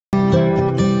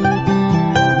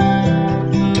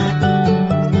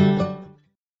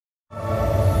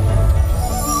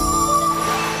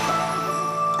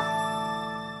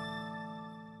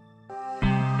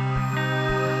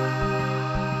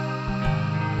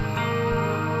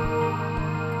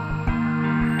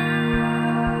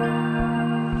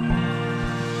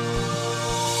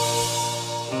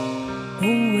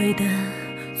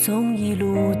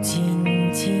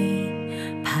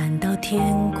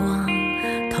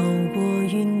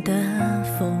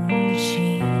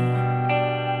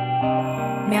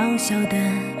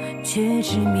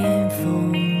直面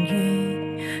风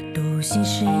雨，独行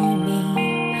使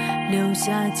命，留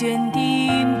下坚定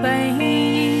背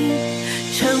影。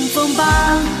乘风吧，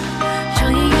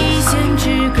长夜一线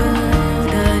之隔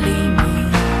的黎明，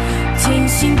前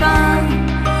行吧，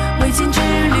未见之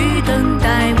旅等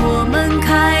待我们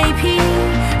开辟。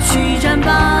去战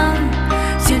吧，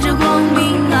携着光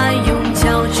明来用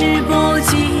脚直播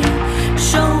机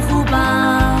守护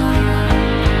吧。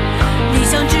理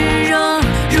想炙热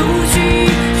如炬，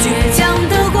倔强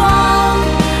的光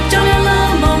照亮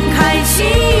了梦开启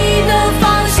的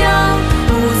方向，不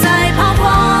再彷徨，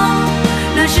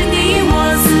那是你我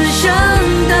此生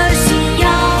的信仰。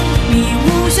迷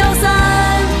雾消散，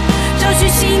找寻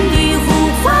心底呼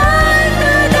唤的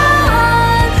答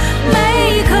案，每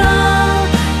一刻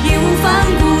义无反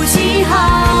顾起航。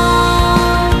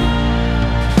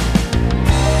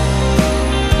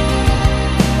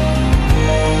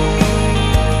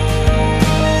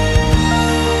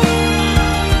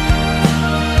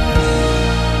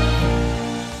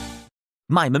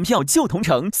买门票就同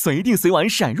城，随订随玩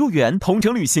闪入园。同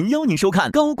城旅行邀您收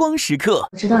看高光时刻。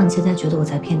我知道你现在觉得我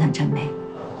在偏袒詹梅，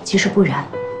其实不然。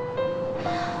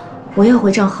我要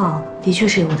回账号的确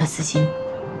是有我的私心，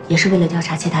也是为了调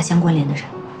查其他相关联的人。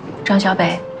张小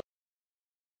北，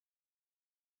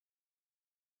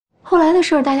后来的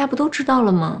事儿大家不都知道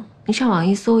了吗？你上网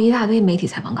一搜，一大堆媒体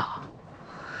采访稿。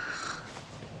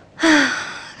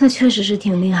那确实是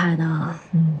挺厉害的。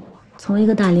从一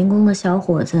个打零工的小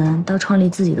伙子到创立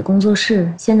自己的工作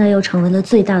室，现在又成为了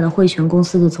最大的惠权公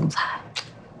司的总裁，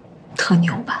特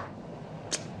牛吧？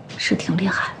是挺厉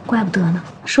害，怪不得呢。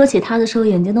说起他的时候，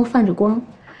眼睛都泛着光。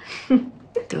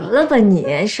得了吧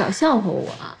你，少笑话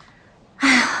我。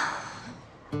哎呀，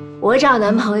我找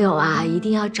男朋友啊，一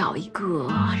定要找一个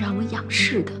让我仰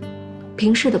视的，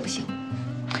平视的不行，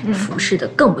俯视的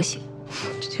更不行。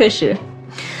确实，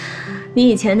你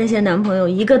以前那些男朋友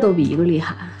一个都比一个厉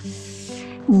害。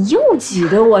你又挤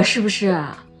得我是不是？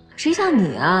谁像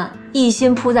你啊，一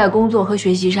心扑在工作和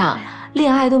学习上，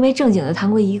恋爱都没正经的谈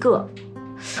过一个。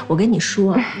我跟你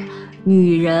说，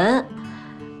女人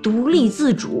独立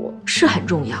自主是很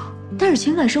重要，但是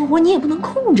情感生活你也不能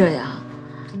空着呀。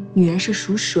女人是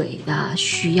属水的，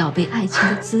需要被爱情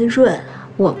的滋润。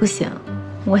我不行，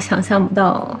我想象不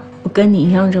到我跟你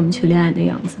一样这么去恋爱的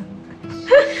样子。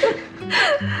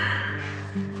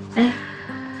哎，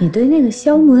你对那个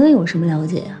肖慕恩有什么了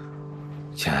解呀？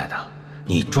亲爱的，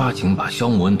你抓紧把肖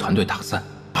慕恩团队打散，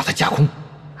把他架空。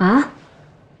啊？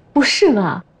不是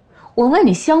吧？我问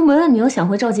你肖慕恩，你又想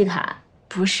回赵继凯？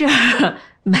不是，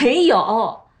没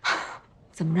有。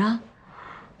怎么着？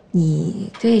你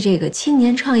对这个青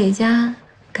年创业家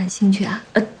感兴趣啊？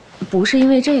不是因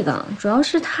为这个，主要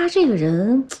是他这个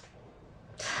人，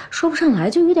说不上来，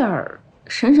就有点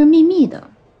神神秘秘的，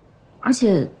而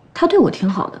且他对我挺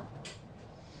好的。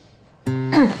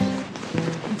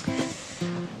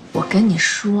我跟你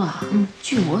说啊，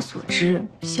据我所知，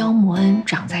肖慕恩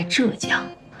长在浙江，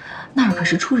那儿可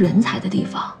是出人才的地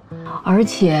方，而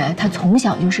且他从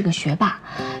小就是个学霸，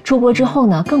出国之后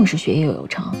呢，更是学业有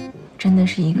成，真的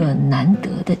是一个难得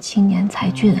的青年才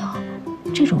俊啊！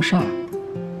这种事儿，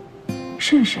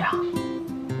试试啊？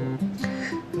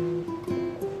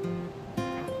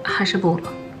还是不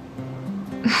了。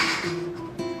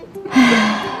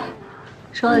唉，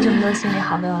说了这么多，心里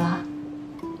好没有了？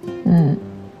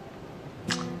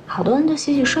好多人就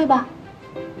洗洗睡吧。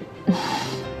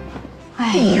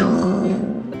哎呦，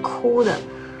哭的，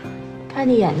他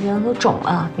的眼睛都肿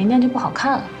了，明天就不好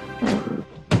看了。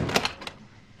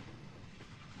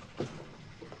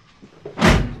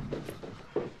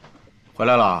回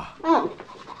来了。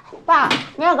爸，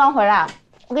你也刚回来，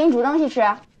我给你煮东西吃。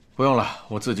不用了，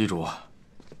我自己煮。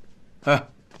哎，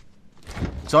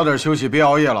早点休息，别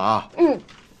熬夜了啊。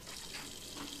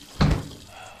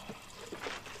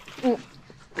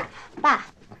爸。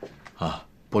啊，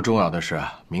不重要的事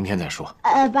明天再说。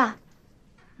爸，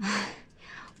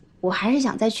我还是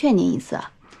想再劝您一次，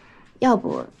要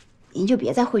不您就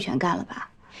别在惠权干了吧。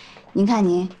您看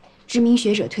您知名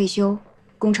学者退休，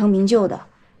功成名就的，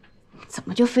怎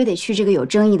么就非得去这个有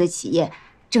争议的企业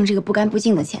挣这个不干不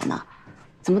净的钱呢？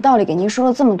怎么道理给您说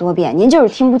了这么多遍，您就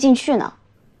是听不进去呢？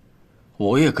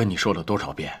我也跟你说了多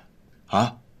少遍，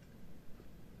啊？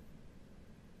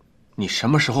你什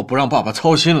么时候不让爸爸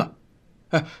操心了？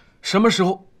哎，什么时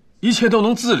候一切都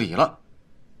能自理了？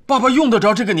爸爸用得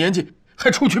着这个年纪还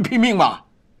出去拼命吗？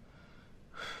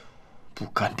不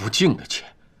干不净的钱，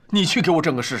你去给我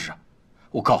挣个试试。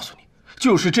我告诉你，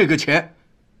就是这个钱，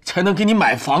才能给你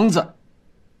买房子，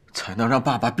才能让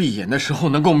爸爸闭眼的时候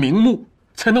能够瞑目，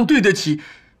才能对得起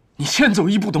你先走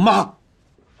一步的妈。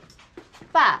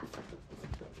爸，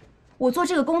我做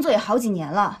这个工作也好几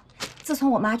年了，自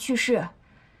从我妈去世，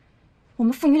我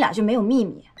们父女俩就没有秘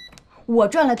密。我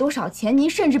赚了多少钱，您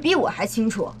甚至比我还清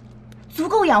楚，足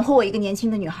够养活我一个年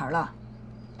轻的女孩了。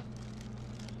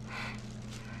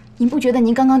您不觉得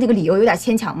您刚刚这个理由有点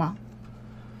牵强吗？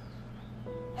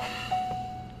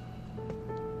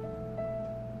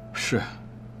是，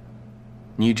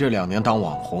你这2年当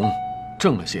网红，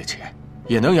挣了些钱，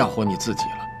也能养活你自己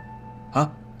了，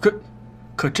啊？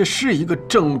可这是一个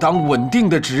正当稳定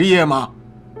的职业吗？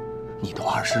你都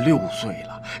26岁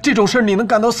了，这种事儿你能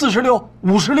干到46、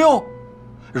56？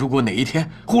如果哪一天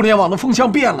互联网的风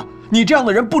向变了，你这样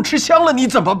的人不吃香了，你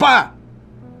怎么办？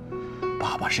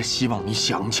爸爸是希望你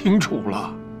想清楚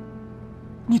了，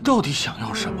你到底想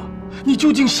要什么？你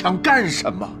究竟想干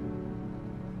什么？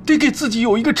得给自己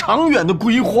有一个长远的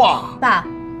规划。爸，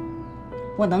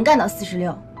我能干到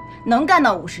46，能干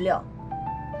到56，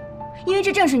因为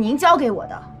这正是您教给我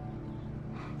的。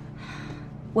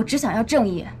我只想要正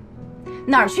义，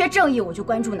哪儿缺正义我就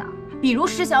关注哪儿，比如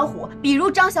石小虎，比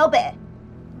如张小北。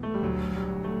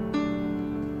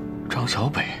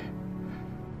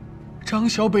张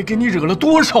小北给你惹了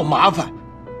多少麻烦？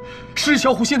石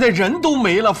小虎现在人都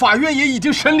没了，法院也已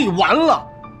经审理完了，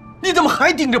你怎么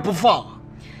还盯着不放啊？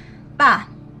爸，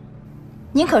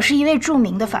您可是一位著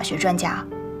名的法学专家，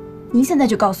您现在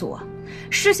就告诉我，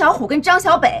施小虎跟张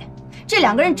小北这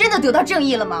2个人真的得到正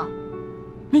义了吗？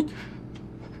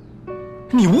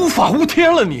你无法无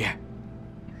天了你！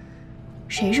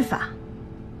谁是法？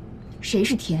谁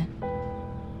是天？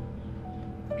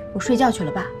我睡觉去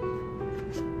了，爸。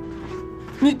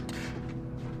你。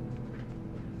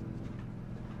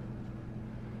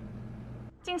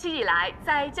近期以来，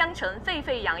在江城沸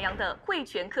沸扬扬的惠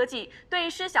权科技对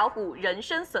施小虎人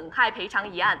身损害赔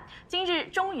偿一案，今日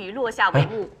终于落下帷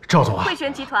幕。赵总啊，惠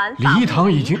权集团李一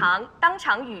堂已经当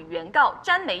场与原告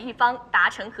詹梅一方达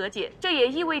成和解，这也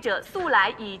意味着素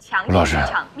来以强硬立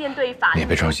场面对法律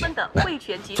纠纷的惠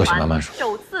权集团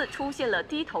首次出现了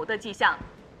低头的迹象。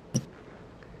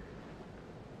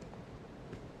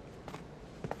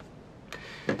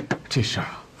这事儿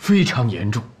啊非常严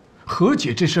重，和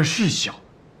解这事儿是小，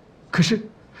可是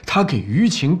它给舆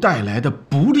情带来的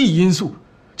不利因素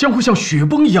将会像雪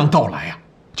崩一样到来啊！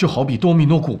就好比多米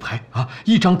诺骨牌啊，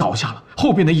一张倒下了，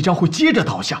后边的一张会接着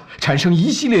倒下，产生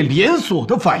一系列连锁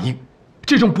的反应。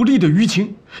这种不利的舆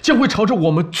情将会朝着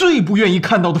我们最不愿意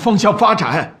看到的方向发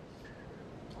展。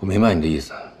我明白你的意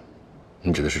思，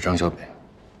你指的是张小北。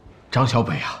张小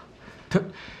北啊，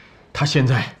他现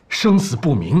在生死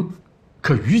不明。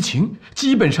可舆情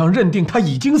基本上认定他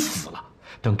已经死了，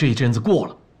等这一阵子过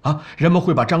了啊，人们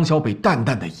会把张小北淡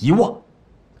淡的遗忘。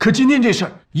可今天这事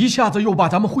儿一下子又把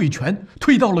咱们惠权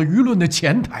推到了舆论的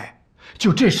前台，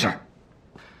就这事儿，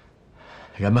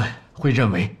人们会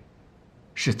认为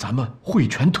是咱们惠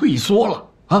权退缩了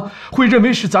啊，会认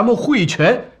为是咱们惠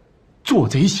权做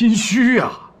贼心虚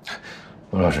啊。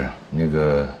罗老师，那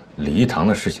个李一堂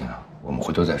的事情啊，我们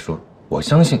回头再说。我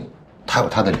相信他有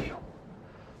他的理由。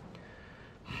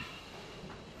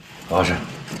罗老师，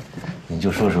你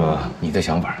就说说你的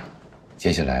想法，接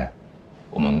下来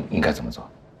我们应该怎么做？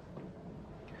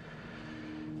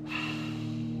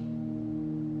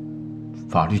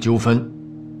法律纠纷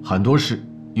很多事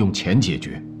用钱解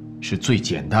决是最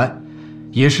简单，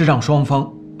也是让双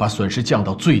方把损失降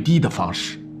到最低的方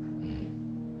式。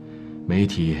媒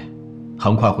体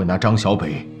很快会拿张小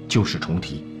北旧事重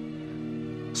提，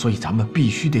所以咱们必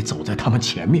须得走在他们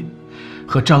前面，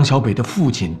和张小北的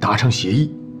父亲达成协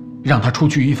议，让他出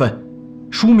具一份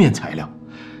书面材料，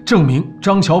证明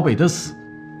张小北的死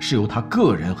是由他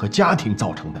个人和家庭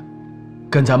造成的，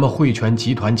跟咱们惠权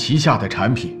集团旗下的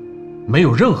产品没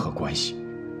有任何关系。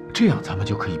这样咱们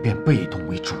就可以变被动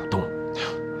为主动。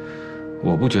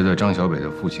我不觉得张小北的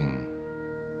父亲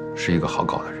是一个好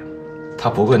搞的人，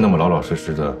他不会那么老老实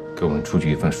实的给我们出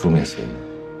具一份书面协议。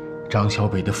张小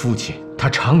北的父亲他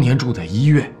常年住在医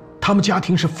院，他们家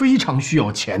庭是非常需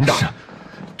要钱的。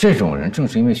这种人正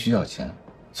是因为需要钱，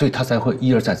所以他才会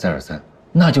一而再再而三，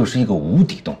那就是一个无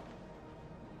底洞。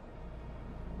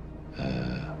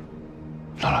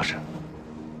劳老师，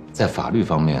在法律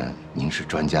方面您是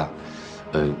专家，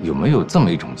有没有这么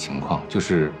一种情况，就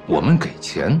是我们给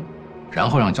钱，然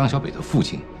后让张小北的父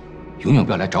亲永远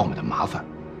不要来找我们的麻烦？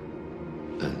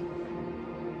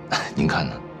您看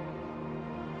呢？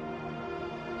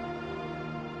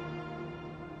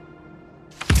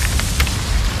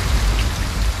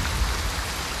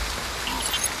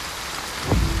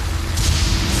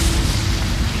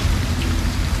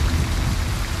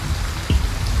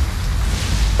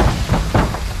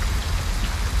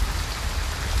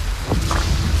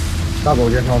大狗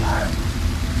先上台。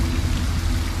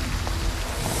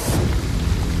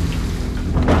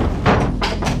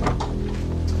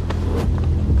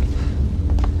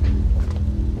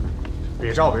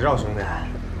北赵兄弟，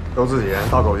都自己人，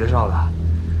大狗介绍的，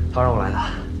他让我来的。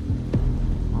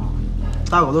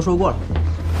大狗都说过了。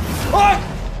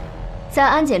在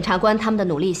安检察官他们的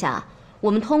努力下，我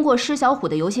们通过施小虎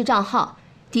的游戏账号，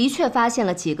的确发现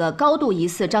了几个高度疑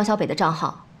似张小北的账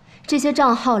号。这些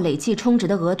账号累计充值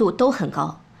的额度都很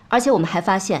高，而且我们还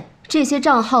发现这些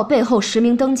账号背后实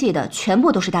名登记的全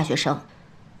部都是大学生。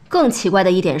更奇怪的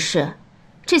一点是，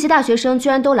这些大学生居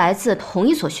然都来自同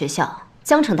一所学校——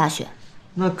江城大学。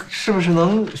那是不是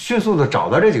能迅速的找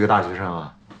到这几个大学生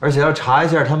啊？而且要查一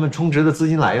下他们充值的资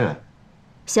金来源。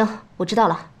行，我知道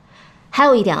了。还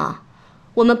有一点啊，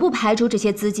我们不排除这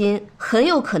些资金很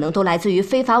有可能都来自于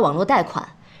非法网络贷款，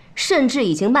甚至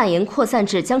已经蔓延扩散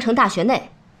至江城大学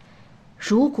内。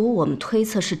如果我们推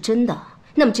测是真的，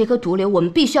那么这颗毒瘤我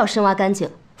们必须要深挖干净，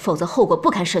否则后果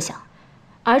不堪设想。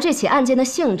而这起案件的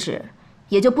性质，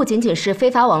也就不仅仅是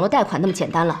非法网络贷款那么简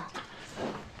单了。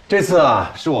这次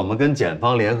啊，是我们跟检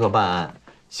方联合办案，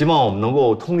希望我们能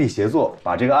够通力协作，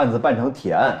把这个案子办成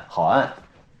铁案、好案。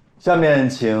下面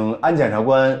请安检察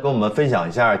官跟我们分享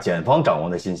一下检方掌握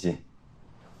的信息。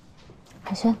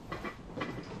海轩。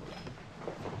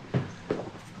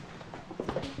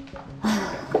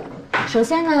首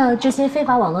先呢，这些非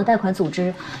法网络贷款组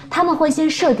织，他们会先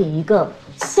设定一个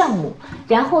项目，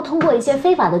然后通过一些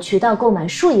非法的渠道购买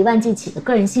数以万计起的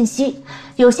个人信息。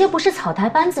有些不是草台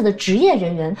班子的职业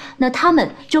人员，那他们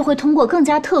就会通过更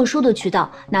加特殊的渠道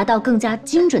拿到更加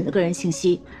精准的个人信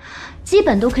息，基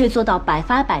本都可以做到百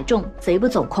发百中，贼不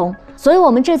走空。所以我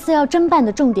们这次要侦办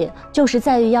的重点就是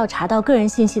在于要查到个人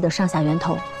信息的上下源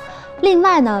头。另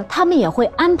外呢，他们也会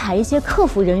安排一些客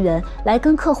服人员来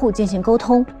跟客户进行沟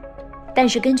通。但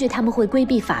是根据他们会规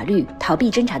避法律、逃避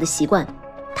侦查的习惯，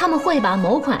他们会把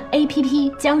某款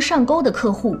APP 将上钩的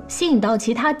客户吸引到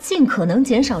其他尽可能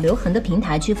减少留痕的平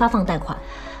台去发放贷款。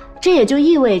这也就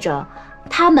意味着，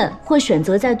他们会选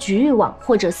择在局域网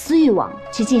或者私域网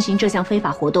去进行这项非法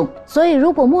活动。所以，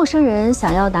如果陌生人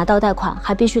想要拿到贷款，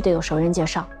还必须得有熟人介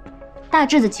绍。大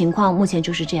致的情况目前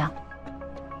就是这样。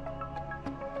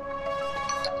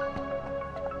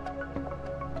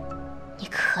你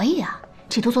可以啊。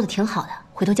这都做的挺好的，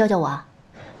回头教教我啊。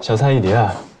小菜一碟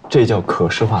啊，这叫可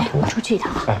视化图。出去一趟。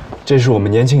这是我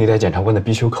们年轻一代检察官的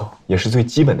必修课，也是最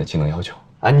基本的技能要求。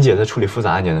安妮姐在处理复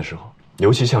杂案件的时候，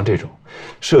尤其像这种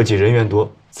涉及人员多、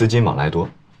资金往来多、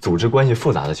组织关系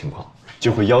复杂的情况，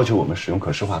就会要求我们使用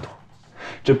可视化图。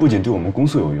这不仅对我们公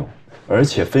诉有用，而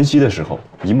且分析的时候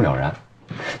一目了然。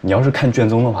你要是看卷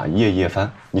宗的话，一页一页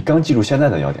翻，你刚记住现在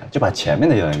的要点，就把前面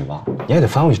的要点给忘了，你还得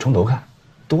翻回去从头看，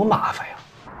多麻烦呀！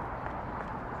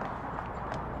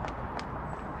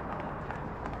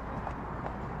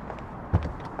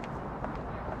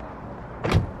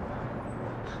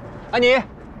安妮，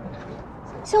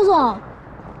肖总，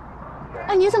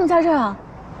哎，你怎么在这儿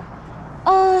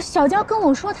啊？小娇跟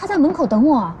我说她在门口等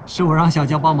我。是我让小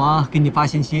娇帮忙给你发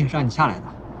信息，让你下来的。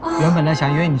原本呢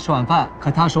想约你吃晚饭，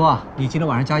可她说你今天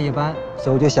晚上加夜班，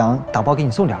所以我就想打包给你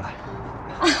送点来。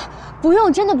不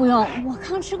用，真的不用，我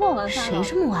刚吃过晚饭。谁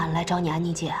这么晚来找你安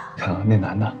妮姐啊？看那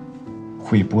男的，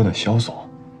惠波的肖总，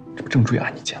这不正追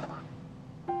安妮姐呢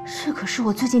吗？这可是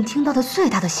我最近听到的最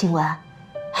大的新闻。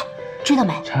知道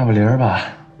没？差不离儿吧，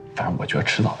反正我觉得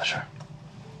迟早的事儿。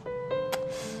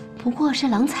不过是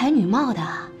郎才女貌的，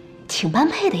挺般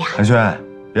配的呀。韩轩，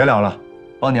别聊了，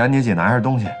帮你安妮姐拿一下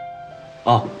东西。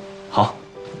哦，好。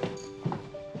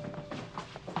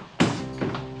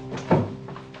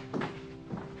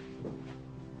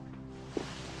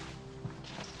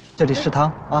这里食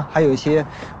堂啊，还有一些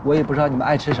我也不知道你们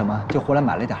爱吃什么，就回来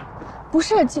买了点。不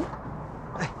是，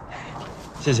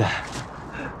谢谢。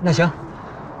那行。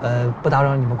不打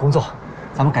扰你们工作，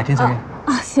咱们改天再约。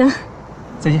行，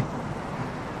再见。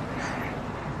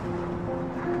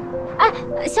哎，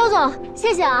肖总，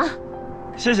谢谢啊。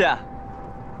谢谢。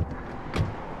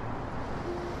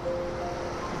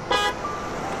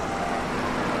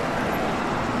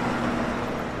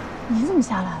你怎么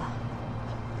下来了？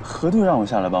何队让我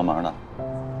下来帮忙的。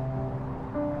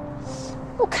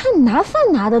我看你拿饭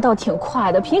拿的倒挺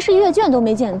快的，平时阅卷都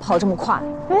没见你跑这么快。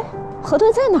哎。何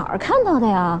队在哪儿看到的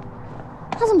呀？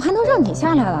他怎么还能让你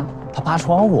下来了？他爬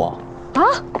窗户啊！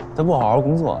他不好好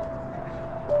工作。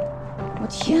我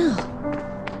天啊！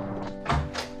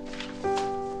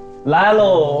来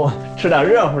喽，吃点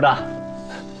热乎的。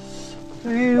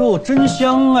哎呦，真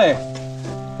香哎！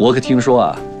我可听说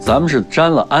啊，咱们是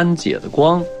沾了安姐的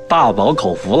光，大饱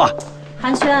口福了。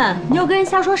韩轩，你又跟人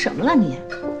瞎说什么了你？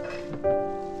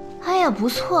哎呀，不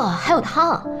错，还有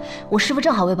汤，我师傅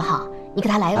正好胃不好。你给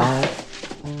他来一碗，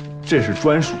这是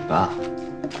专属的。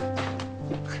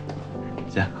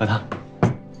姐，喝汤。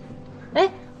哎，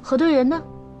何队人呢？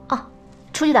哦，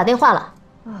出去打电话了。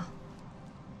啊。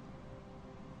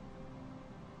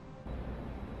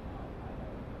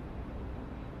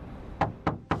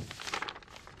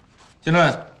进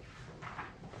来。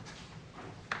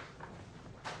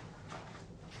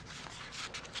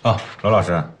啊，罗老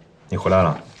师，你回来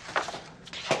了。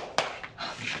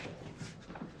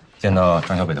见到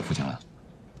张小北的父亲了。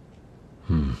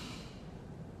嗯。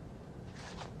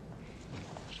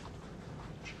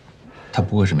他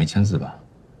不会是没签字吧？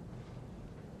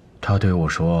他对我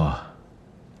说：“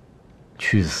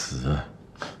去死。”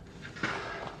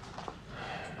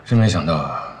真没想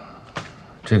到，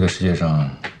这个世界上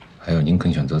还有宁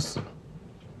肯选择死，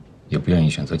也不愿意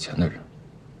选择钱的人。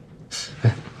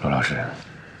哎，罗老师，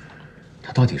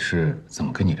他到底是怎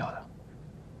么跟你聊的？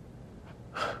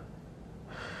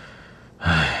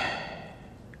哎，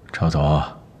赵总，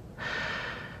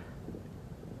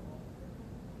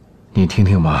你听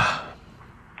听吧。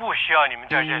不需要你们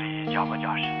在这里假模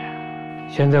假式的。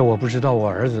现在我不知道我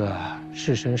儿子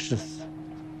是生是死，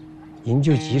您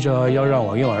就急着要让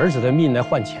我用儿子的命来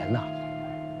换钱呢？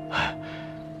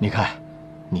你看，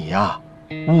你呀，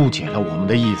误解了我们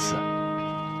的意思。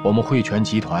我们惠权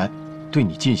集团对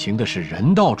你进行的是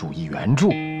人道主义援助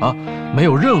啊，没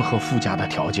有任何附加的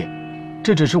条件。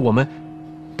这只是我们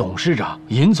董事长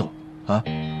尹总啊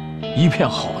一片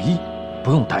好意，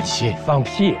不用担心。放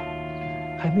屁，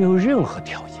还没有任何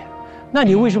条件。那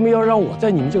你为什么要让我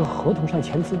在你们这个合同上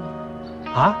签字呢？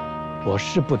啊，我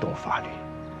是不懂法律，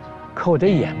可我的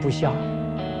眼不瞎，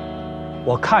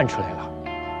我看出来了，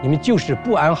你们就是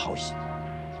不安好心。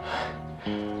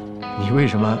你为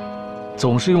什么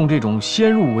总是用这种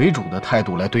先入为主的态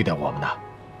度来对待我们呢？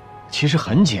其实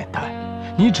很简单，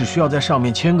你只需要在上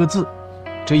面签个字，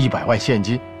这100万现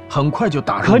金很快就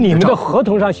打入你的账户。可你们的合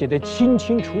同上写的清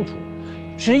清楚楚，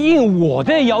是应我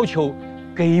的要求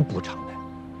给予补偿的。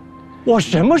我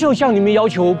什么时候向你们要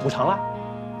求补偿了？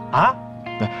啊？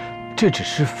这只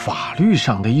是法律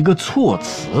上的一个措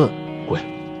辞。滚！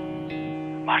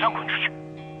马上滚出去！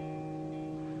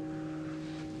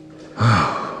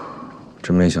啊，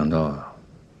真没想到啊，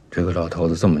这个老头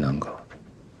子这么难搞。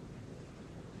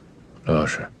罗老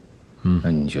师，那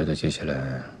你觉得接下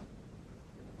来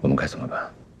我们该怎么办？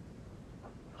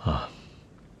啊，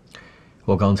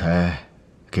我刚才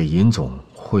给尹总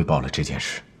汇报了这件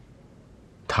事，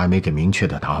他还没给明确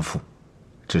的答复，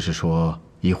只是说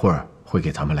一会儿会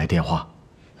给咱们来电话。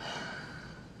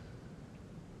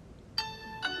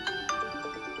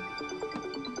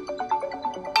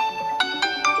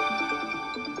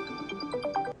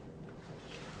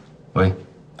喂，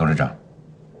董事长。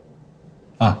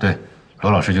啊，对，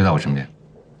罗老师就在我身边。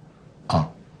啊，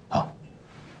好。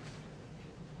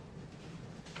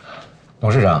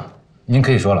董事长，您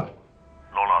可以说了。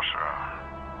罗老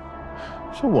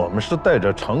师，说我们是带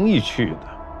着诚意去的，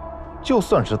就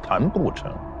算是谈不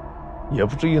成，也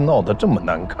不至于闹得这么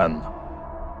难堪呢。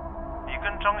你跟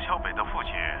张小北的父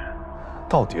亲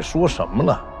到底说什么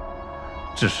了？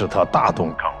致使他大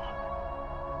动肝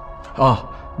火。啊，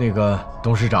那个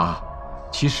董事长，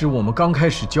其实我们刚开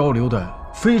始交流的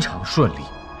非常顺利，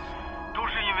都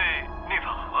是因为那份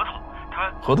合同。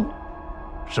他合同？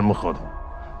什么合同？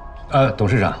董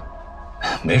事长，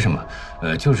没什么，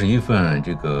就是一份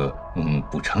这个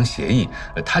补偿协议，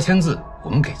他签字，我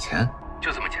们给钱，就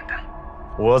这么简单。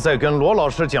我在跟罗老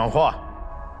师讲话。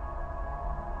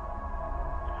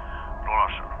罗老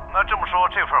师，那这么说，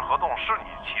这份合同是你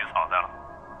起草的了？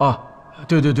啊，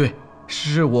对对对，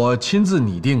是我亲自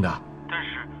拟定的。但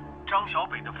是张小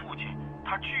北的父亲，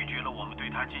他拒绝了我们对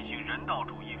他进行人道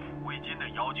主义抚慰金的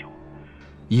要求，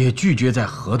也拒绝在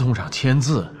合同上签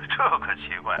字。这可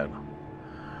奇怪了，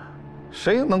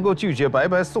谁能够拒绝白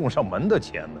白送上门的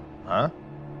钱呢？啊？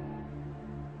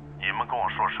你们跟我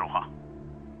说实话，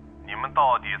你们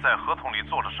到底在合同里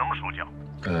做了什么手脚？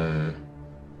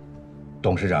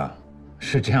董事长，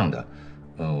是这样的，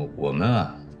我们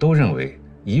啊都认为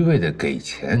一味的给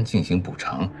钱进行补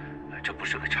偿，这不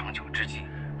是个长久之计。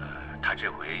他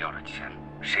这回要了钱，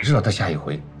谁知道他下一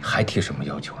回还提什么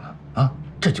要求呢？啊，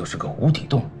这就是个无底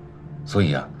洞。所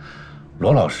以啊，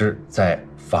罗老师在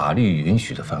法律允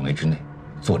许的范围之内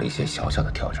做了一些小小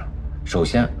的调整。首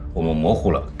先，我们模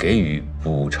糊了给予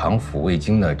补偿抚慰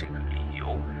金的这个理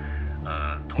由，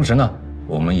同时呢，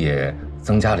我们也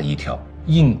增加了一条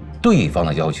应对方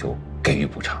的要求给予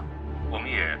补偿。我们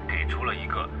也给出了一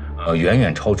个远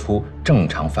远超出正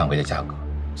常范围的价格。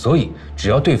所以，只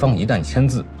要对方一旦签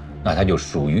字，那他就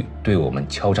属于对我们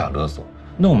敲诈勒索，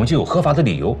那我们就有合法的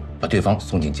理由把对方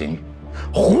送进监狱。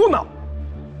胡闹！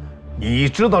你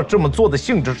知道这么做的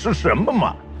性质是什么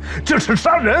吗？这是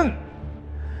杀人！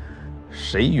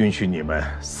谁允许你们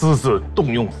私自动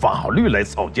用法律来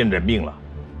草菅人命了？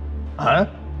啊？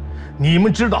你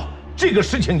们知道这个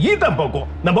事情一旦曝光，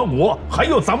那么我还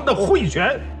有咱们的惠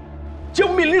权，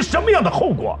将面临什么样的后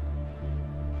果？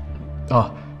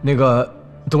啊，那个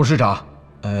董事长，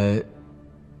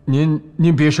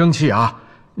您别生气啊，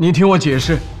您听我解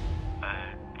释。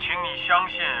请你相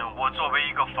信我作为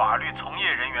一个法律从业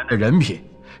人员的人品，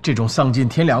这种丧尽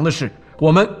天良的事，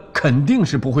我们肯定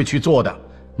是不会去做的，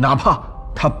哪怕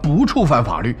他不触犯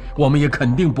法律，我们也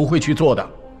肯定不会去做的。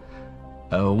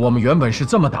我们原本是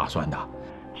这么打算的，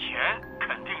钱肯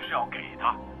定是要给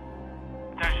他，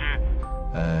但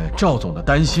是，赵总的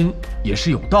担心也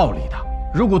是有道理的。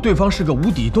如果对方是个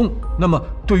无底洞，那么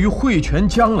对于惠权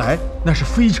将来那是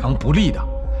非常不利的，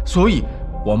所以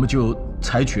我们就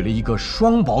采取了一个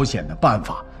双保险的办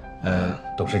法。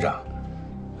董事长，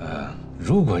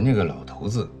如果那个老头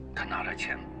子他拿了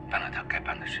钱办了他该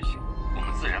办的事情，我们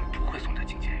自然不会送他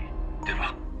进监狱，对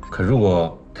吧？可如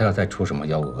果他要再出什么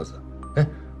幺蛾子，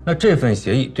那这份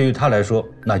协议对于他来说，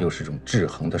那就是种制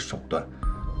衡的手段。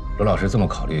罗老师这么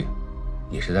考虑，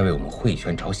也是在为我们惠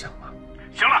权着想嘛。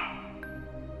行了，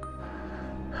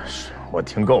我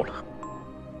听够了，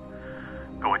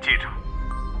给我记着，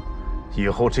以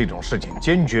后这种事情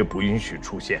坚决不允许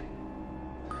出现。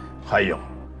还有，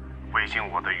未经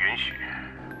我的允许，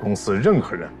公司任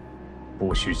何人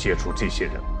不许接触这些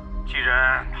人。既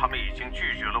然他们已经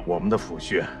拒绝了我们的抚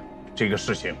恤，这个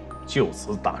事情就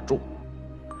此打住，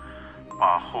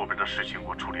把后边的事情给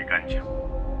我处理干净，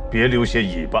别留些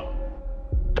尾巴。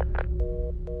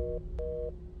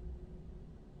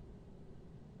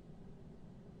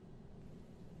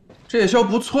这夜宵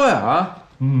不错呀啊！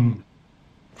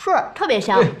是特别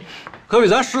香，可比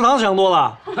咱食堂香多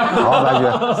了。好，白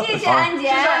菊，谢谢安姐，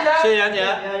谢谢安姐。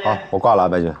好，我挂了啊，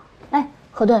白菊。哎，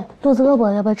何队，肚子饿不？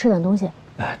要不要吃点东西？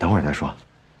等会儿再说。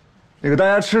那个大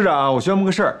家吃着啊，我宣布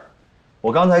个事儿，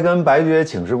我刚才跟白菊也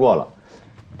请示过了，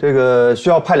这个需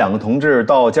要派2个同志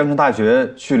到江城大学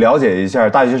去了解一下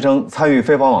大学生参与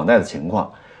非法网贷的情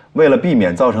况。为了避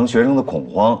免造成学生的恐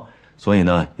慌，所以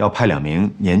呢要派2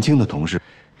名年轻的同事。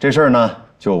这事儿呢，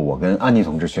就我跟安妮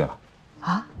同志去了。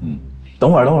啊？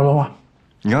等会儿，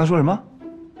你刚才说什么？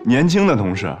年轻的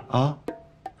同事啊？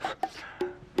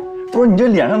不是你这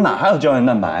脸上哪还有胶原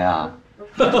蛋白啊？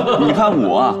你看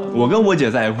我跟我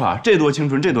姐在一块儿，这多青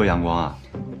春，这多阳光啊！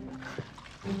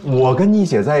我跟你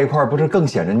姐在一块儿，不是更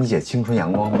显着你姐青春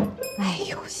阳光吗？哎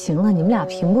呦，行了，你们俩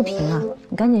平不平啊？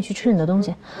你赶紧去吃你的东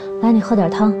西，来，你喝点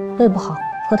汤，胃不好，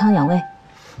喝汤养胃。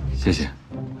谢谢。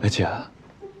哎姐，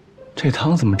这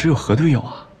汤怎么只有何队有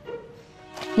啊？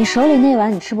你手里那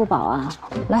碗你吃不饱啊？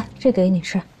来，这给你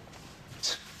吃。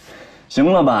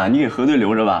行了吧，你给何队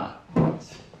留着吧。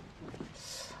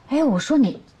哎，我说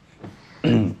你，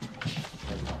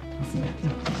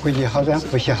回去好点，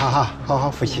复习好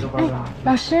好复习。哎，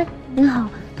老师您好，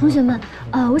同学们，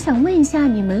我想问一下，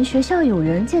你们学校有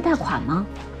人借贷款吗？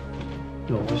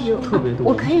有，特别多。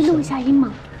我可以录一下音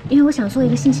吗？因为我想做一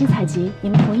个信息采集，你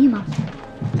们同意吗？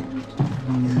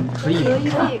可以。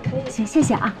行，谢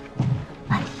谢啊。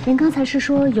哎，您刚才是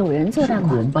说有人做贷款？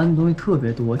我们班的东西特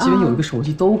别多，基本有一个手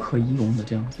机都可以用的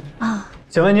这样子啊。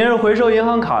请问您是回收银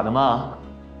行卡的吗？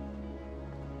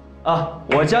啊，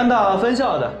我江大分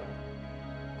校的。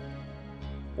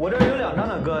我这有2张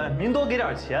的哥，您多给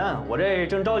点钱，我这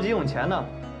正着急用钱呢。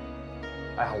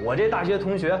哎呀，我这大学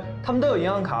同学他们都有银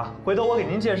行卡，回头我给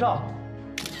您介绍，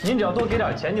您只要多给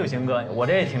点钱就行，哥，我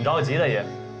这也挺着急的也。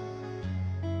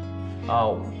啊，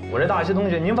我这大学同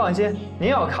学您放心，您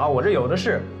要卡我这有的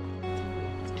是。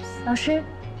老师，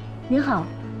您好，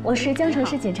我是江城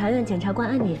市检察院检察官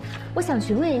安旎，我想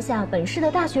询问一下本市的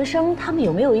大学生他们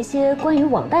有没有一些关于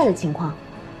网贷的情况？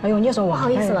还有你说网贷，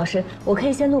不好意思，老师，我可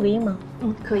以先录个音吗？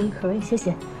可以，谢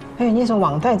谢。还有你说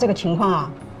网贷这个情况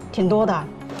啊，挺多的。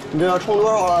你这充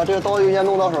多少了？这个到邮件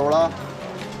弄到手了？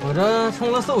我这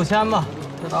充了4、5千吧。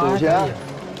4、5千，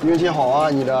运气好啊，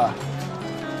你这。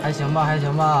还行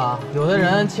吧，有的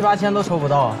人7、8千都抽不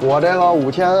到。我这个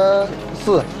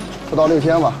5400，不到6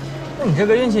千吧。那你这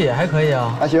个运气也还可以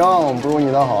啊。还行，不如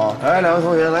你的好。来，2位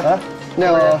同学来，哎，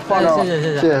那个放这。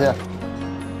谢。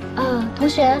同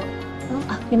学，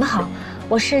你们好，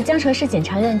我是江城市检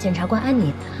察院检察官安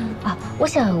旎。我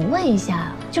想问一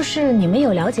下，就是你们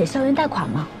有了解校园贷款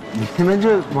吗？你们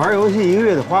这玩游戏1个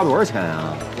月得花多少钱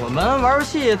啊？我们玩游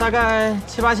戏大概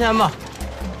7、8千吧。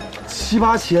7、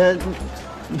8千，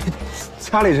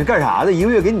家里是干啥的？1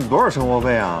个月给你多少生活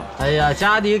费啊？哎呀，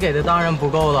家底给的当然不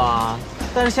够了，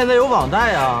但是现在有网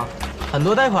贷啊，很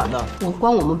多贷款的。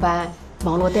光我们班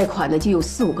网络贷款的就有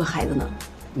4、5个孩子呢。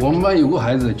我们班有个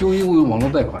孩子就因为网络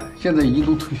贷款，现在已经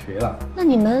都退学了。那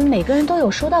你们每个人都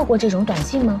有收到过这种短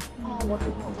信吗？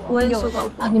我也收到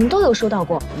过啊，你们都有收到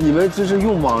过。你们这是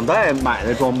用网贷买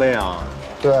的装备啊？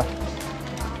对。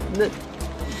那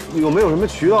有没有什么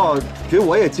渠道给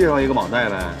我也介绍一个网贷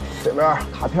呗？这边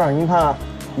卡片您看，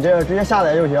你这个直接下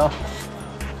载就行。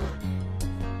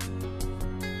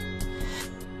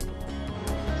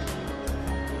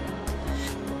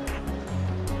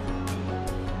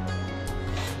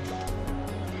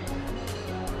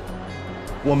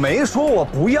我没说我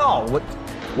不要，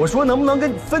我说能不能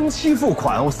跟分期付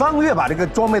款，我3个月把这个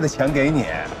装备的钱给你。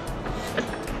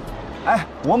哎，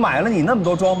我买了你那么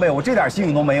多装备，我这点信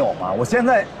用都没有吗？我现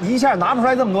在一下拿不出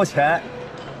来这么多钱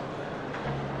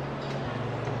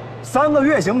，3个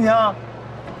月行不行？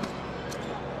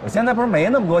我现在不是没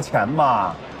那么多钱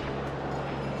吗？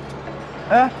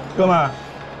哎，哥们儿，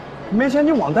没钱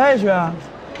你网贷去啊！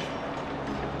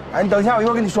哎，你等一下，我一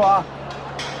会儿跟你说啊。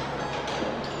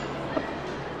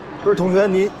不是同学，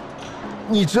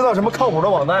你知道什么靠谱的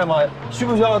网贷吗？需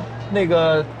不需要那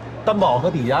个担保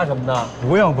和抵押什么的？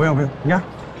不用，你看，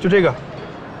就这个，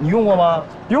你用过吗？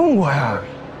用过呀。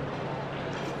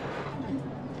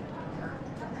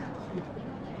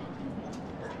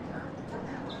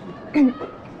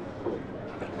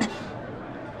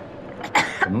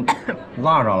怎么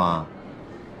辣着了？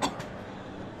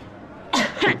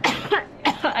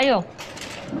哎呦！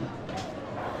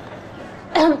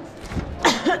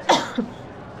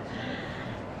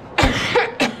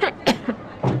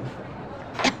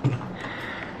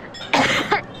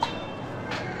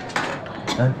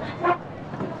哎，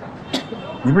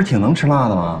你不是挺能吃辣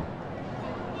的吗？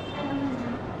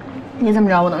你怎么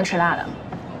知道我能吃辣的？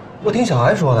我听小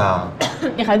孩说的。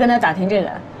你还跟他打听这个？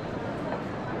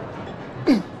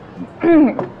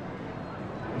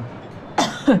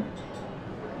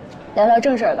聊聊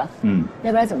正事儿吧。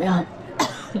那边怎么样？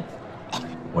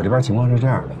我这边情况是这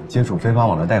样的，接触非法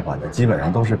网络贷款的基本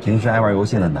上都是平时爱玩游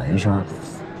戏的男生，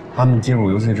他们进入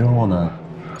游戏之后呢，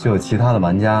就有其他的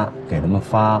玩家给他们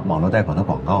发网络贷款的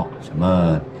广告，什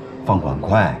么放款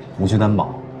快、无需担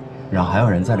保，然后还有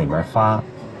人在里边发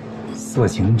色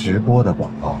情直播的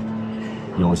广告，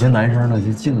有些男生呢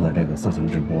就进了这个色情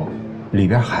直播，里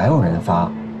边还有人发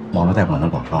网络贷款的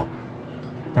广告，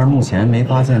但是目前没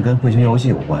发现跟惠权游戏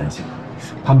有关系。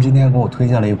他们今天给我推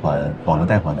荐了一款网络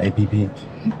贷款的 APP，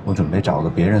 我准备找个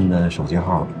别人的手机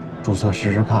号注册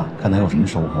试试看，看能有什么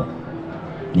收获。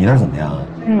你那儿怎么样啊？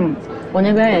我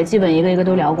那边也基本一个一个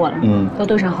都聊过了，都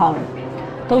对上号了，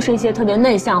都是一些特别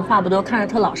内向、话不多、看着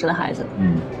特老实的孩子。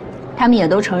他们也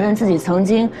都承认自己曾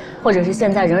经或者是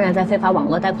现在仍然在非法网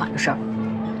络贷款的事儿。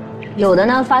有的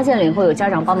呢发现了以后有家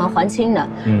长帮忙还清的，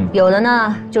有的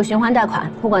呢就循环贷款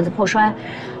破罐子破摔，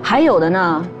还有的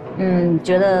呢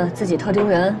觉得自己特丢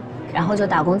人，然后就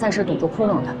打工暂时堵住窟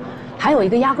窿的，还有一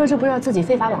个压根就不知道自己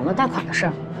非法网络贷款的事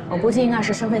儿。我估计应该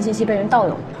是身份信息被人盗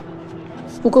用的，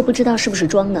不过不知道是不是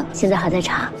装的，现在还在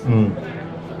查。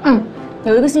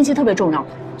有一个信息特别重要，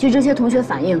据这些同学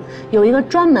反映，有一个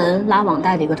专门拉网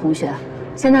贷的一个同学，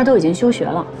现在都已经休学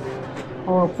了。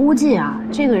我估计啊，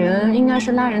这个人应该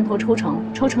是拉人头抽成，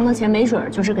抽成的钱没准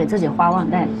就是给自己花网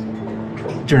贷的。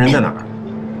这人在哪儿？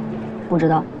不知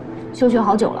道，休学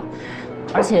好久了，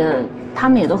而且他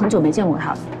们也都很久没见过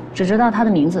他了，只知道他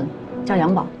的名字叫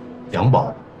杨宝。杨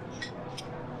宝，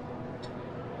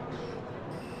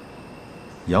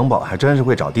杨宝还真是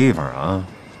会找地方啊！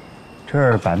这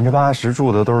儿80%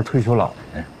住的都是退休老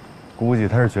人，估计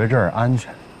他是觉得这儿安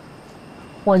全。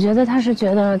我觉得他是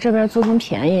觉得这边租金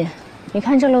便宜，你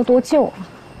看这楼多旧啊！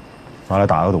咱俩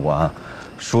打个赌啊，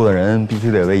输的人必须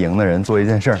得为赢的人做一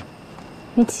件事儿。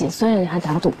你几岁了，你还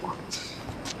打赌啊？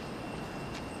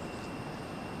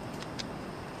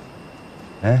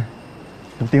哎，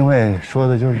这定位说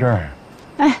的就是这儿。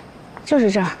哎，就是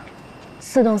这儿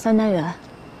，4栋3单元。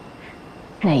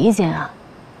哪一间啊？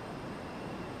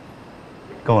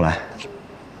跟我来。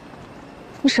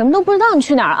你什么都不知道，你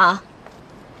去哪儿啊？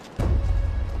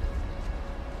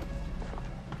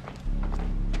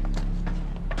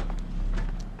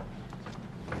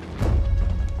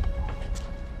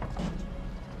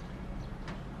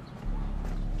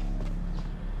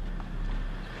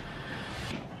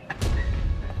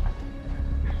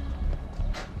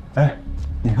哎，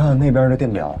你看那边的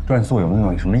电表转速有没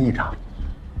有什么异常？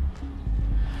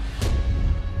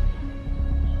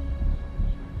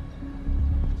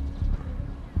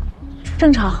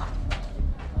正常。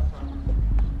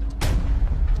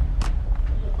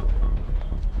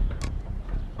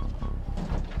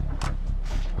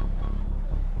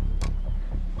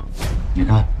你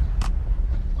看，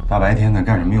大白天的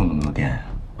干什么用那么多电呀？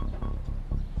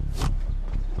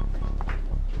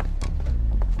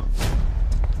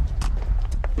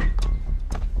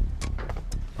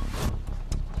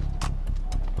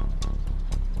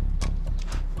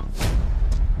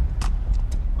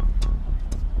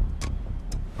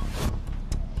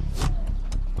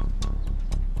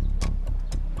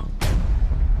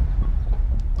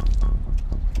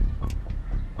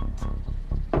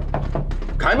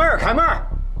开门，开门！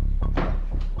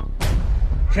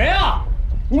谁呀？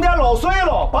你们家漏水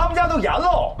了，把我们家都淹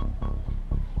了。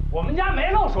我们家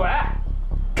没漏水。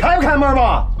开不开门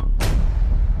吧？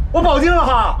我报警了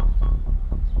哈。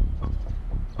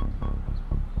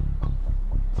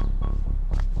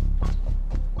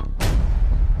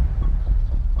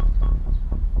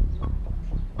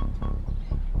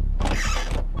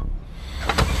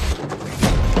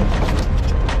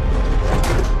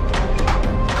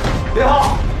别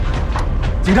跑！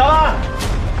警察们，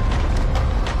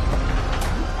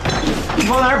你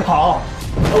往哪儿跑？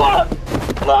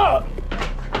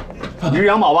你是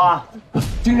杨宝吧？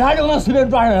警察就能随便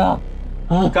抓人啊？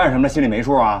干什么了？心里没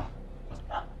数啊？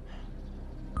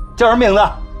叫什么名字？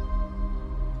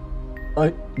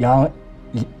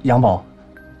杨宝。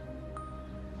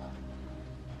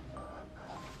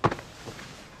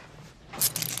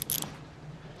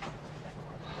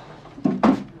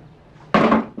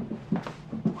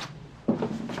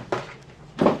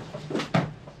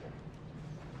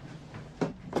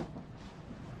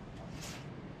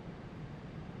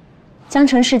江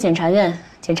城市检察院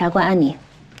检察官安妮，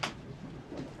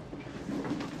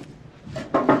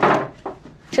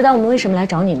知道我们为什么来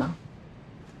找你吗？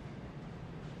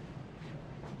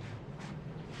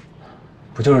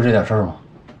不就是这点事儿吗？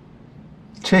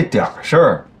这点事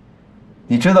儿，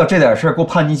你知道这点事儿够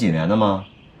判你几年的吗？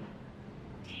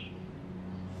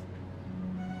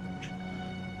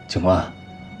警官，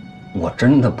我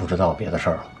真的不知道别的事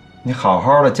儿了。你好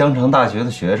好的江城大学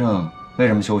的学生，为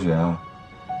什么休学啊？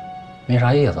没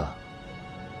啥意思，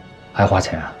还花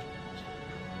钱，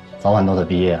早晚都得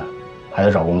毕业，还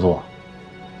得找工作，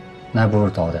那还不如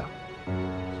早点。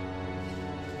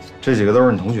这几个都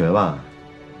是你同学吧？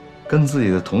跟自己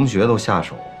的同学都下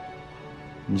手，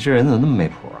你这人怎么那么没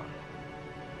谱啊？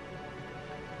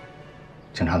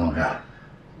警察同志，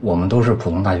我们都是普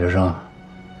通大学生，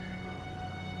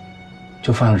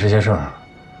就犯了这些事儿，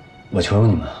我求求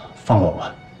你们放过我。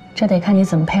这得看你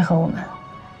怎么配合我们。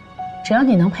只要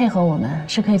你能配合我们，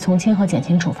是可以从轻和减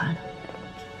轻处罚的。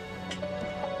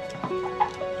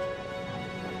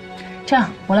这样，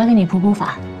我来给你普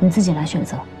法，你自己来选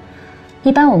择。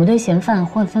一般我们对嫌犯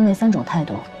会分为3种态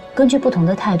度，根据不同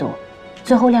的态度，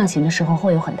最后量刑的时候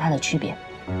会有很大的区别。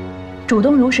主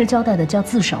动如实交代的叫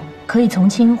自首，可以从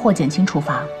轻或减轻处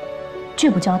罚；拒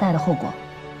不交代的后果，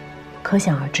可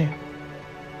想而知。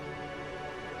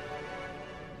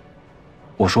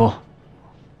我说，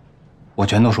我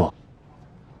全都说。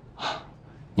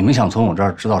你们想从我这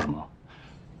儿知道什么，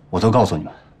我都告诉你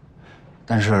们。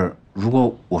但是如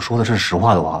果我说的是实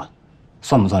话的话，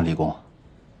算不算立功？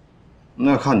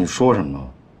那看你说什么了。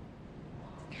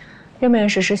认不认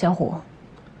识施小虎？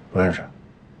不认识。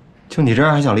就你这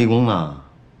样还想立功呢？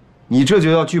你这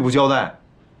就叫拒不交代。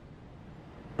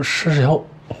施小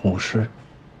虎是？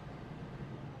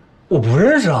我不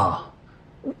认识啊，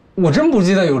我真不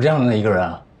记得有这样的一个人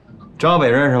啊。张小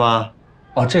北认识吗？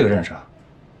哦，这个认识。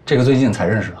这个最近才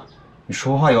认识的，你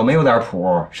说话有没有点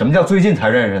谱？什么叫最近才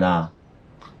认识的？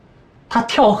他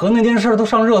跳河那件事都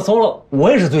上热搜了，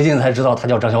我也是最近才知道他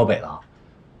叫张小北的。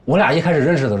我俩一开始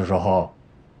认识的时候，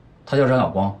他叫张晓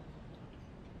光。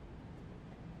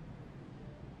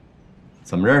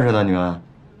怎么认识的？你们？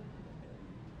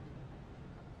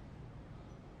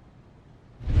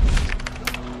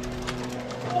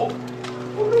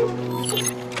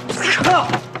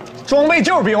装备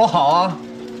就是比我好啊！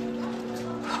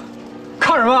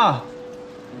看什么？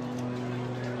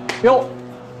哟，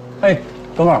哎，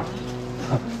哥们儿，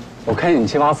我看你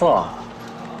7、8色了，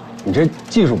你这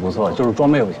技术不错，就是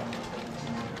装备不行。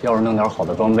要是弄点好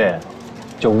的装备，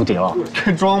就无敌了。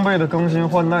这装备的更新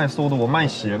换代速度，我卖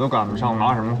血都赶不上，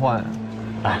拿什么换呀？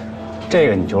哎，这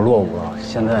个你就落伍了。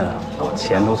现在呢，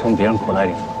钱都从别人口袋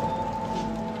里。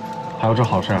还有这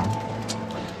好事？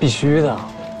必须的。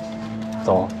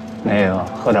走，那个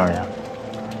喝点去，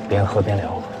边喝边聊。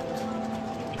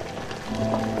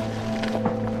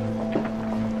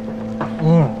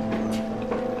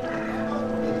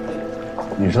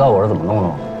你知道我是怎么弄的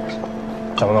吗？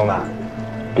怎么弄的？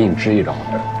给你支一招。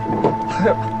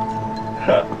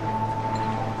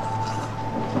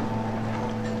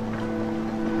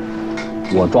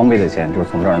我装备的钱就是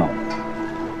从这儿弄的。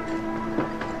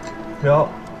哟，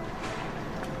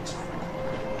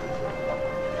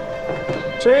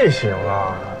这行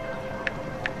啊。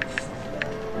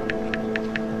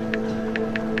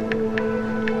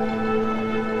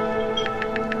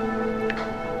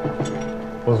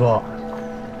不错。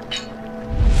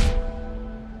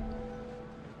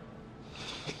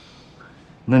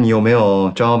那你有没有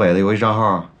张小北的游戏账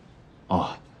号？哦，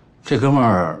这哥们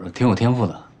儿挺有天赋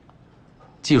的，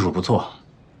技术不错，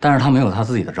但是他没有他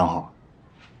自己的账号。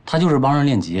他就是帮人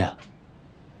练级。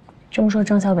这么说，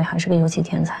张小北还是个游戏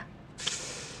天才？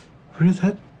不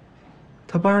是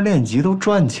他帮人练级都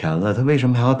赚钱了，他为什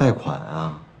么还要贷款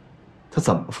啊？他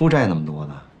怎么负债那么多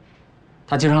呢？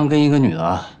他经常跟一个女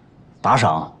的打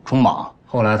赏冲榜，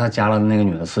后来他加了那个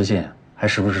女的私信，还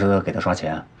时不时的给她刷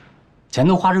钱，钱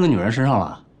都花这个女人身上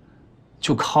了，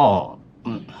就靠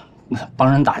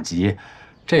帮人打击，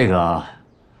这个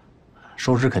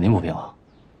收支肯定不平衡。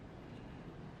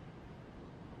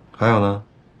还有呢？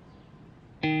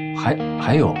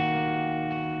还有，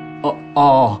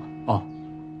哦，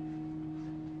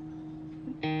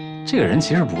这个人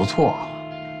其实不错，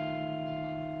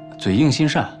嘴硬心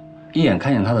善，一眼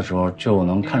看见他的时候就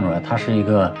能看出来他是一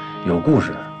个有故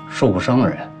事、受过伤的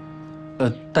人。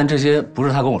但这些不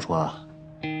是他跟我说的，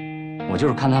我就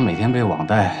是看他每天被网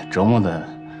贷折磨的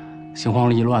心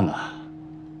慌意乱的，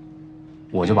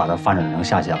我就把他发展成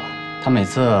下线了。他每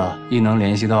次一能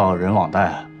联系到人网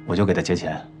贷，我就给他结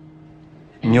钱。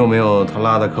你有没有他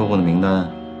拉的客户的名单？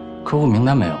客户名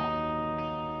单没有，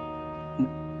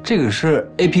这个是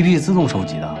APP 自动收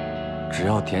集的，只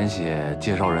要填写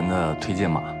介绍人的推荐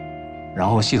码，然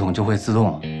后系统就会自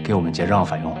动给我们结账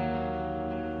返用。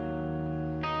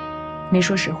没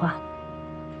说实话。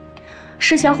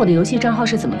施小虎的游戏账号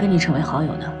是怎么跟你成为好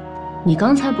友的？你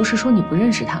刚才不是说你不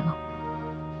认识他吗？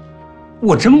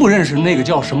我真不认识那个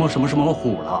叫什么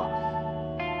虎了。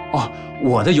哦，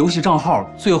我的游戏账号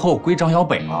最后归张小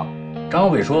北了。张小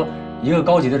北说一个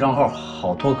高级的账号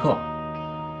好拓客。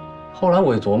后来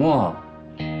我一琢磨，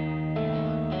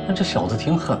那这小子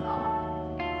挺狠啊，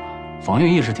防御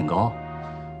意识挺高。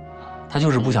他就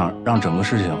是不想让整个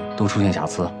事情都出现瑕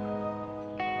疵。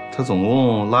他总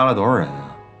共拉了多少人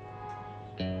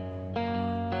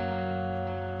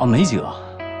啊？没几个，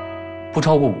不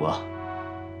超过5个。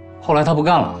后来他不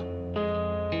干了，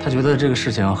他觉得这个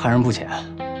事情害人不浅。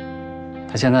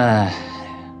他现在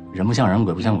人不像人，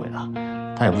鬼不像鬼的，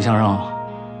他也不想让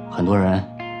很多人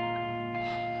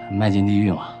迈进地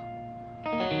狱嘛。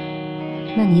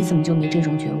那你怎么就没这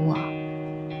种觉悟啊？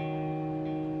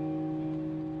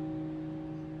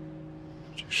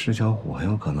这施小虎很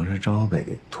有可能是张小北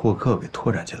给拓客给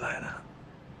拓展进来的。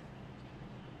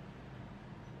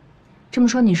这么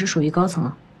说你是属于高层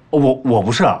啊？我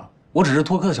不是，我只是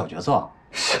拓客的小角色。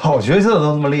小角色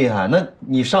都这么厉害，那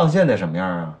你上线得什么样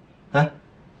啊？哎，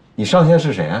你上线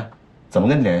是谁啊？怎么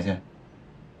跟你联系？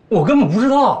我根本不知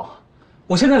道，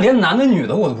我现在连男的女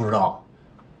的我都不知道。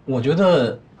我觉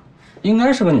得应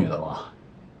该是个女的吧。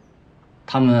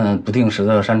他们不定时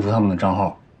的删除他们的账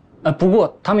号，不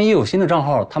过他们一有新的账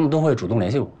号，他们都会主动联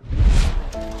系我。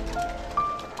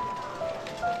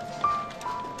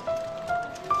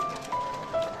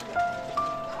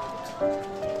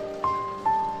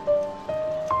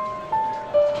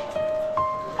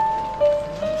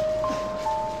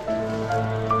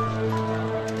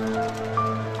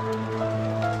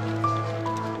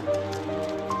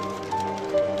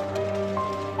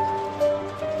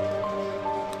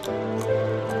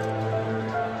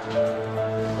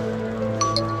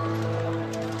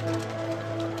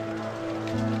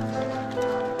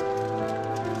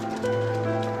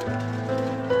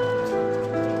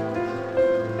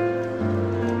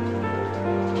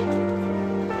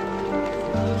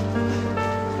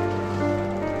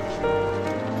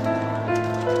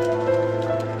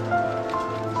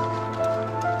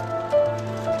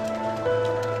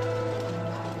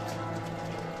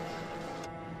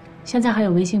现在还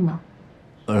有微信吗？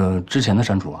之前的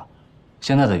删除了，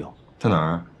现在的有。在哪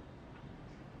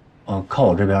儿？靠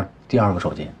我这边第2个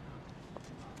手机。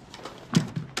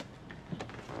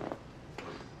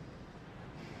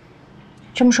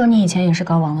这么说，你以前也是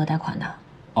搞网络贷款的？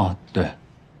哦，对，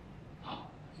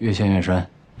越陷越深。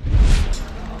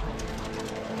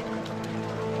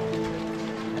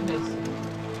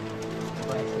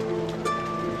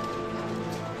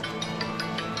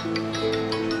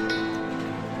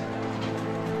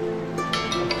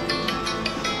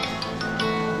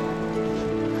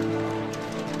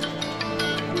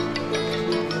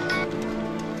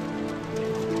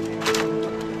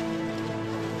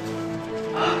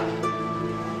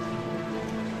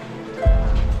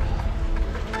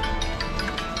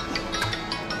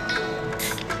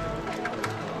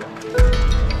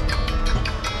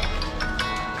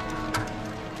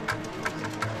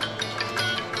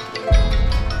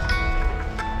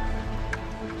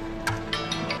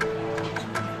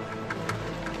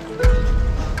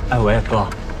哎喂，哥，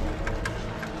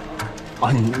啊，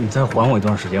你再还我一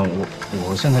段时间，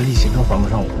我现在利息真还不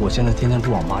上，我现在天天住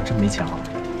网吧，真没钱了。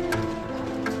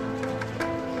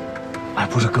哎，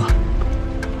不是哥，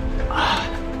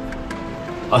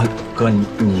哥，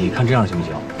你看这样行不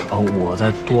行？我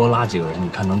再多拉几个人，你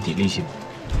看能砥砺起吗？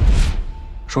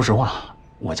说实话，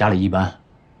我家里一般，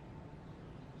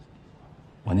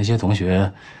我那些同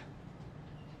学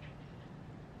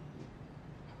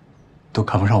都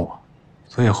看不上我，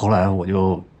所以后来我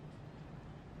就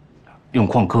用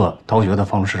旷课逃学的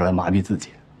方式来麻痹自己。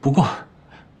不过，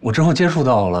我之后接触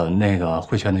到了那个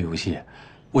汇圈的游戏，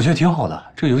我觉得挺好的，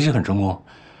这个游戏很成功，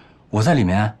我在里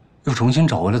面又重新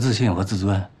找回了自信和自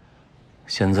尊。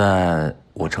现在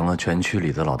我成了全区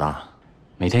里的老大，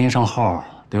每天一上号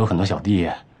都有很多小弟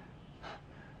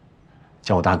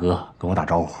叫我大哥，跟我打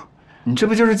招呼。你这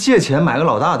不就是借钱买个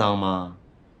老大当吗？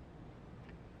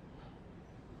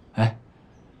哎，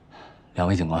两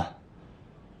位警官，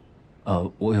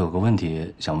我有个问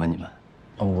题想问你们，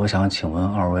我想请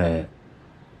问二位，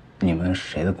你们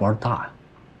谁的官大呀？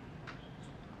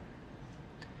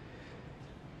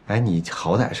哎，你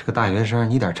好歹是个大学生，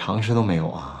你一点常识都没有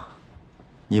啊！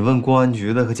你问公安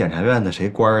局的和检察院的谁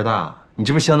官大？你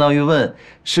这不相当于问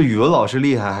是语文老师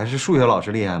厉害还是数学老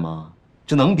师厉害吗？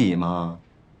这能比吗？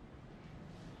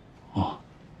哦，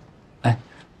哎，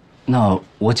那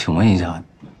我请问一下，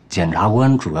检察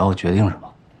官主要决定什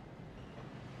么？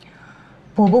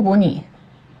补不补你，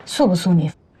诉不诉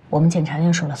你，我们检察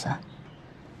院说了算。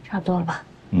差不多了吧？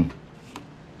嗯。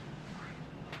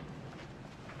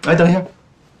哎，等一下，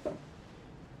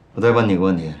我再问你个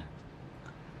问题。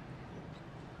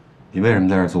你为什么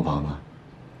在这儿租房子？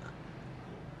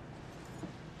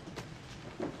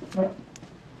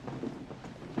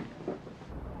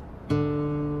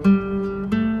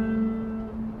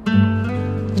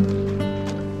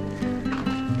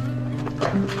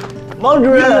王主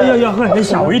任，呀，嘿，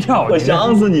吓我一跳！我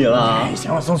想死你了！哎，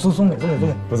行了，松点，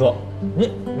不错。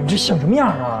你这像什么样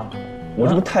啊？我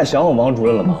这不太想我王主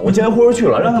任了吗？我今天豁出去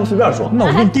了，让他们随便说。那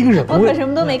我给你盯着，我可什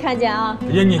么都没看见啊！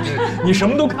哎，你什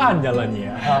么都看见了你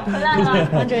啊！回来了，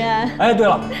王主任。哎，对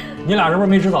了，你俩是不是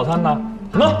没吃早餐呢？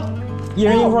喏，一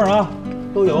人一份啊，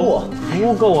都有。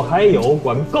不够还有，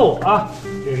管够啊！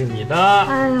这是你的。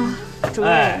哎呀，主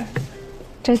任，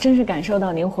这真是感受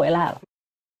到您回来了。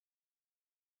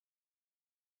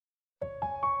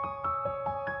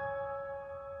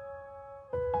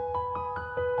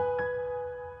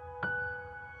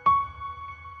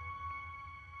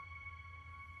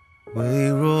微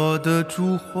弱的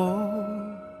烛火，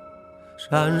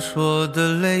闪烁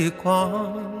的泪光，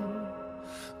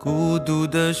孤独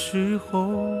的时候，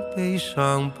悲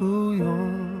伤不用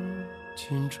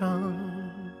紧张。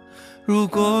如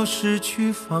果失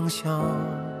去方向，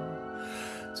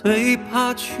最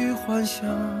怕去幻想，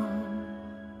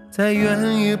再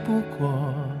远也不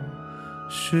过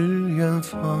是远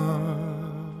方。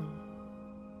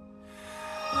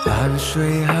汗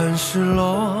水很失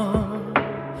落，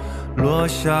落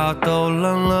下都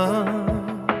冷了，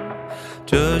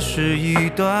这是一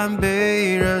段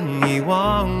被人遗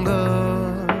忘的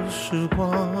时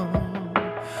光。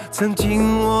曾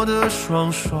经我的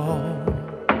双手，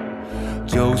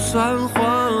就算换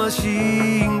了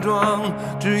形状，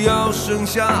只要剩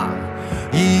下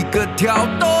一个跳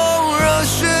动热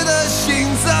血的心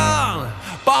脏。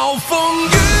暴风雨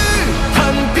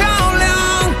很漂亮，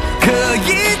可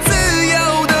以自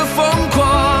由的疯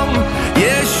狂，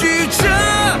也许这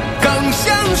更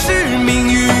像是命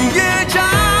运乐章。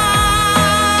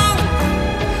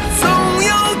总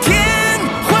有天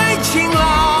会晴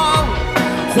朗，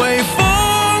会风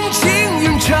轻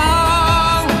云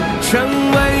长，成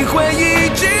为回忆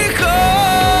之后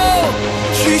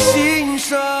去欣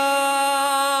赏。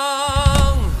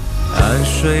汗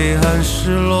水很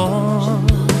失落，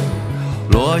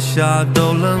落下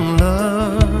都冷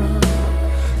了，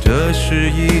这是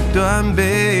一段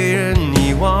被人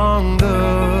遗忘的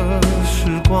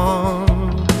时光。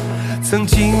曾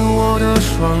经我的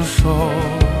双手，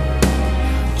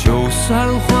就算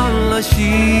换了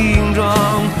形状，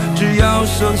只要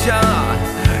剩下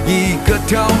一个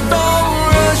跳动